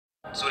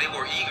so they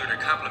were eager to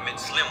compliment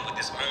Slim with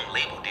his own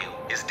label deal.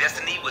 His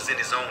destiny was in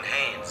his own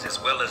hands,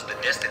 as well as the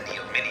destiny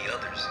of many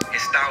others.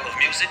 His style of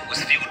music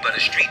was fueled by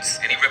the streets,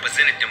 and he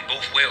represented them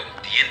both well.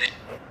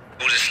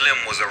 Soulja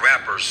Slim was a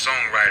rapper,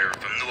 songwriter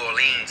from New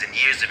Orleans, and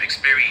years of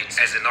experience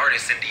as an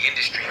artist in the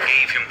industry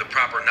gave him the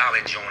proper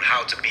knowledge on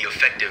how to be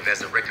effective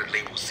as a record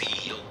label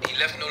CEO. He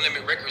left No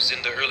Limit Records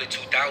in the early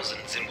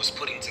 2000s and was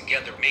putting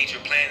together major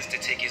plans to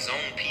take his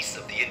own piece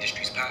of the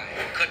industry's pie.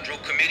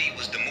 Cutthroat Committee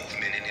was the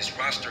movement, and his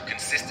roster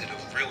consisted of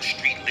real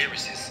street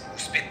lyricists who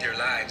spit their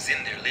lives in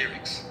their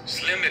lyrics.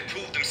 Slim had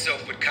proved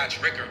himself with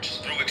Koch Records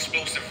through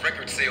explosive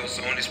record sales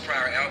on his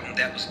prior album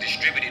that was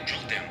distributed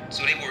through them,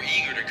 so they were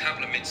eager to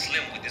compliment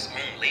Slim with his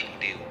own label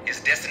deal.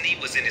 His destiny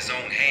was in his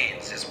own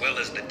hands, as well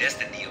as the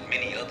destiny of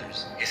many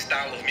others. His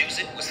style of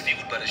music was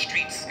fueled by the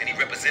streets, and he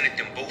represented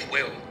them both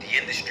well, the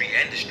industry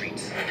and the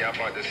streets. Y'all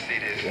about to see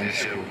this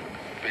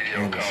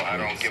video called I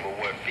Don't Give a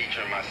What,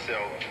 featuring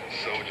myself,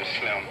 Soulja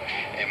Slim,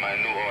 and my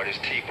new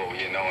artist Tipo,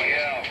 you know,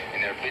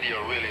 and their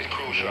video really is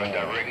crucial. I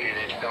directed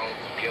it,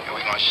 and we're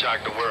gonna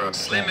shock the world.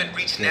 Slim had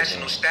reached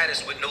national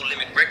status with No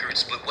Limit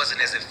Records, but wasn't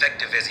as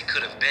effective as he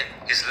could have been.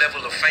 His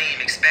level of fame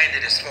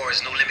expanded as far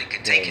as No Limit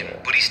could take him,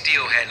 but he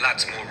still had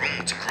lots more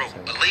room to grow.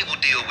 A label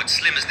deal with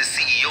Slim as the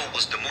CEO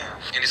was the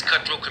move, and his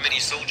Cutthroat Committee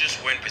soldiers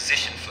were in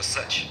position for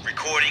such,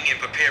 recording and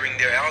preparing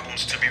their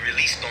albums to be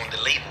released on the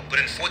label.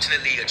 But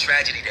unfortunately, a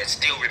tragedy that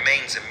still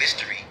remains a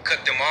mystery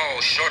cut them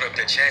all short of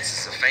their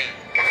chances of fame.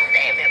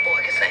 Damn, that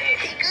boy can sing.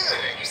 He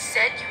good. You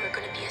said you were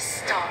gonna be a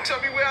star. Tell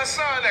me where I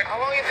signed that. How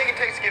long you think it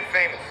takes to get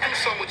famous? Do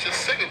something with your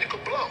singing, you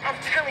could blow. I'm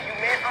telling you,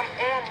 man, I'm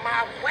on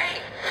my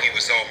way. He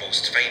was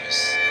almost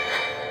famous.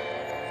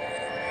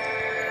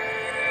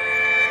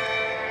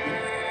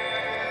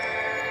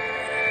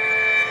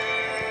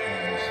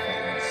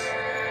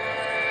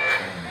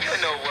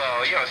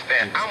 You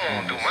understand? I'm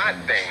gonna do my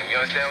thing, you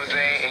understand what I'm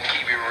saying? And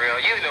keep it real.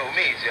 You know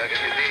me, Jugga.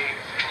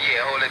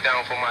 Yeah, hold it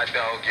down for my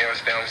dog, you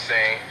understand what I'm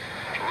saying?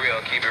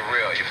 Real, keep it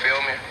real, you feel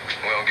me?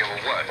 We don't give a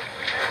what.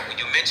 When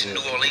you mention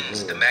New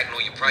Orleans, the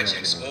Magnolia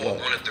Projects, or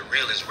one of the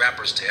realest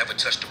rappers to ever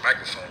touch the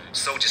microphone,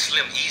 Soulja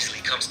Slim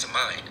easily comes to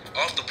mind.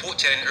 Off the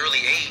porch at an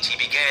early age, he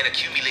began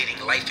accumulating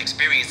life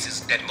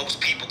experiences that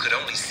most people could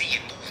only see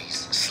in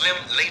movies. Slim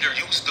later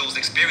used those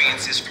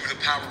experiences through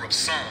the power of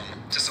song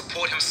to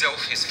support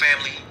himself, his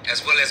family,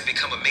 as well as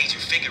become a major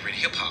figure in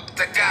hip-hop.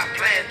 The guy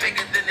playing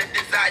bigger than the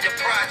Desire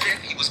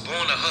Project. He was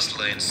born a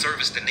hustler and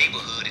serviced the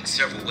neighborhood in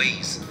several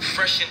ways.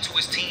 Fresh into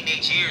his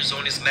teenage years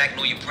on his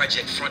Magnolia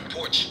Project front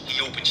porch,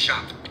 he opened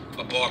shop,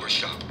 a barber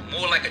shop.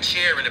 More like a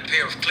chair and a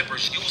pair of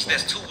clippers used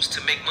as tools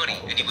to make money,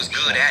 and he was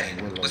good at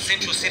it. But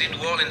Central City,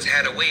 New Orleans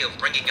had a way of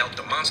bringing out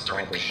the monster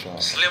in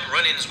people. Slim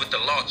run-ins with the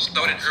law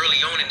started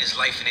early on in his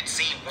life, and it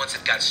seemed once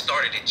it got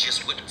started, it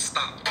just wouldn't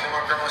stop. When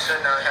my grandma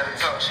sat down and had to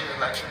talk, she was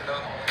like, you know,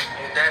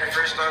 when your daddy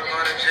first started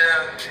going to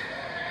jail,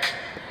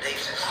 they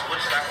just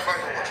wouldn't stop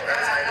fucking with you.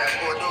 Every time that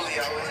boy knew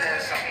he always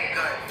had something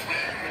gun,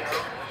 weed, you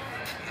know.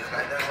 It's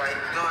like that's why he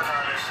was doing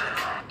all this shit.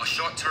 A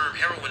short-term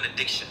heroin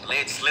addiction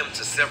led Slim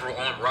to several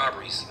armed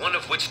robberies, one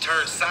of which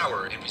turned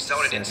sour and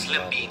resulted in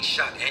Slim being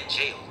shot and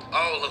jailed,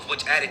 all of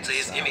which added to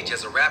his image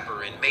as a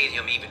rapper and made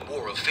him even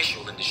more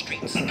official in the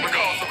streets.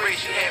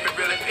 Incarceration had me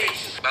really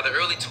patient. By the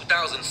early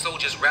 2000s,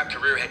 Soulja's rap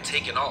career had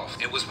taken off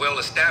and was well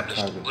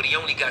established, but he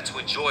only got to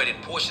enjoy it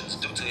in portions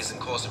due to his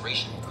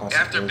incarceration.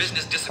 After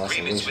business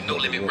disagreements with No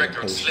Limit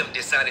Records, Slim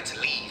decided to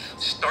leave,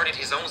 started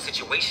his own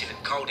situation,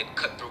 and called it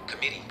Cutthroat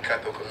Committee.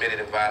 Cutthroat Committee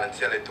to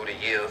voluntarily through the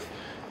years.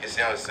 You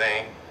see what I'm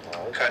saying?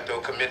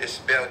 Cutthroat Committee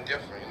spelled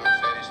different, you know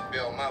what I'm saying? They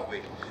spelled my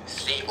way.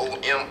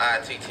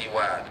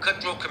 C-O-M-I-T-T-Y.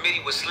 Cutthroat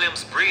Committee was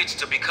Slim's bridge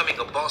to becoming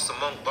a boss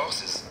among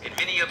bosses, and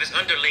many of his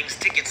underlings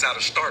tickets out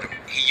of stardom.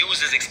 He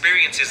used his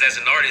experiences as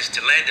an artist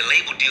to land a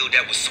label deal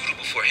that was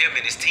suitable for him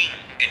and his team,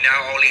 and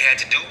now all he had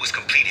to do was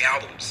complete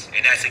albums,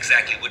 and that's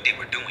exactly what they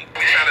were doing.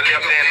 We trying to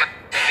live there.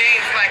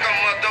 Seems like a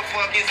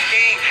motherfucking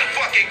scheme.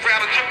 Fucking grab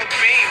a triple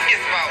beam.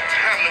 It's about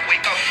time to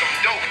wake up some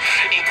dope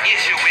and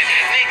issue it.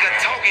 Nigga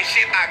talking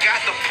shit, I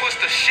got to push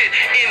the shit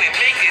in and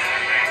make it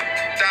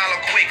dollar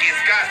quick.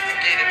 It's got to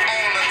get it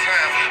all the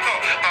time.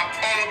 I'm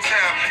on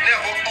time,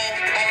 never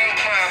off on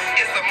time.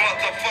 It's a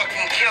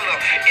motherfucking killer.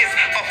 It's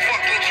a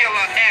fucking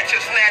killer at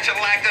you, snatcher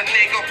like a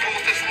nigga.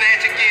 Supposed to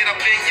snatch and get up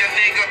in your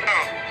nigga.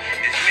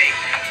 It's me.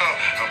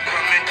 I'm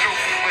coming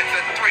through with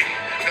the three.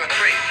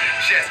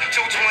 Just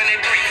 223,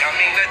 I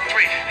mean the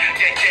 3.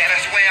 Yeah,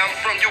 that's where I'm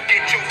from. You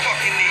get your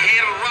fucking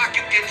head a rock,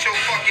 you get your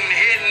fucking